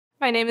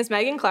My name is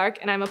Megan Clark,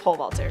 and I'm a pole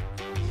vaulter.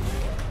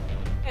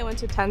 I went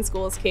to 10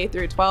 schools K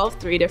through 12,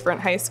 3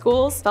 different high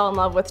schools, fell in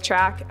love with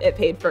track. It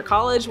paid for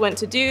college, went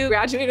to Duke,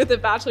 graduated with a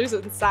bachelor's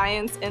in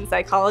science and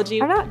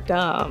psychology. I'm not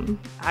dumb,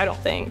 I don't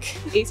think.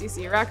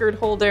 ACC record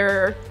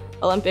holder,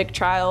 Olympic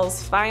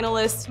trials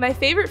finalist. My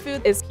favorite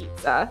food is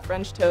pizza.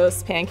 French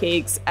toast,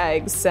 pancakes,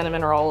 eggs,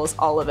 cinnamon rolls,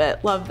 all of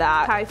it. Love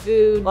that. Thai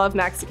food, love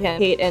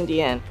Mexican, hate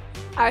Indian.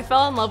 I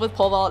fell in love with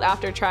pole vault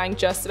after trying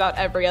just about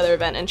every other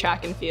event in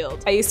track and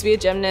field. I used to be a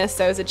gymnast,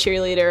 I was a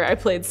cheerleader, I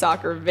played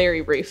soccer very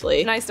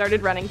briefly, and I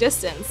started running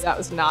distance. That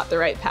was not the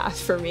right path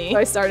for me. So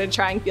I started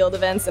trying field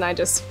events and I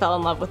just fell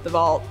in love with the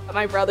vault.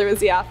 My brother was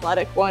the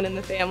athletic one in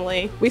the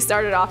family. We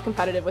started off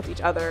competitive with each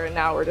other and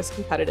now we're just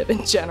competitive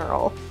in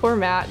general. Poor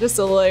Matt, just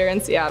a lawyer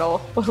in Seattle.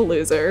 What a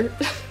loser.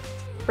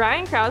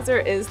 Brian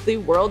Krauser is the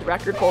world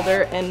record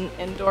holder in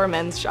indoor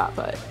men's shot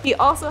put. He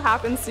also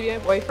happens to be my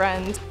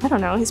boyfriend. I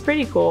don't know, he's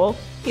pretty cool.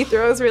 He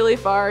throws really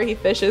far, he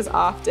fishes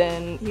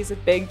often. He's a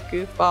big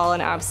goofball, an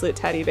absolute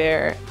teddy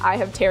bear. I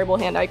have terrible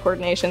hand-eye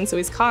coordination, so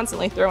he's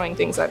constantly throwing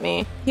things at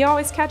me. He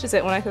always catches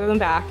it when I throw them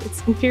back.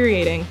 It's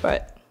infuriating,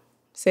 but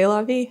c'est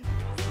la vie.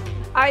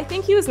 I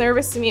think he was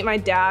nervous to meet my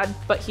dad,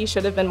 but he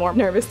should have been more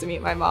nervous to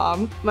meet my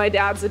mom. My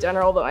dad's the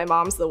general, but my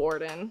mom's the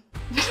warden.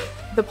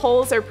 The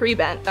poles are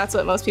pre-bent. That's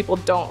what most people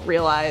don't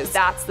realize.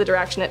 That's the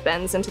direction it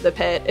bends into the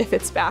pit. If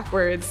it's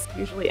backwards, it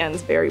usually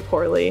ends very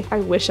poorly.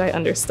 I wish I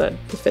understood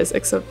the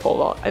physics of pole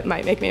vault. It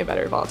might make me a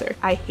better vaulter.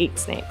 I hate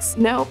snakes.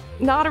 No,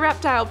 not a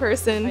reptile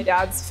person. My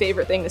dad's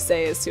favorite thing to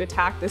say is to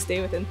attack this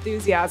day with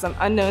enthusiasm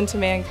unknown to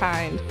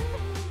mankind.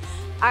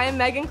 I am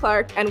Megan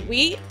Clark, and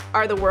we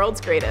are the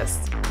world's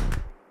greatest.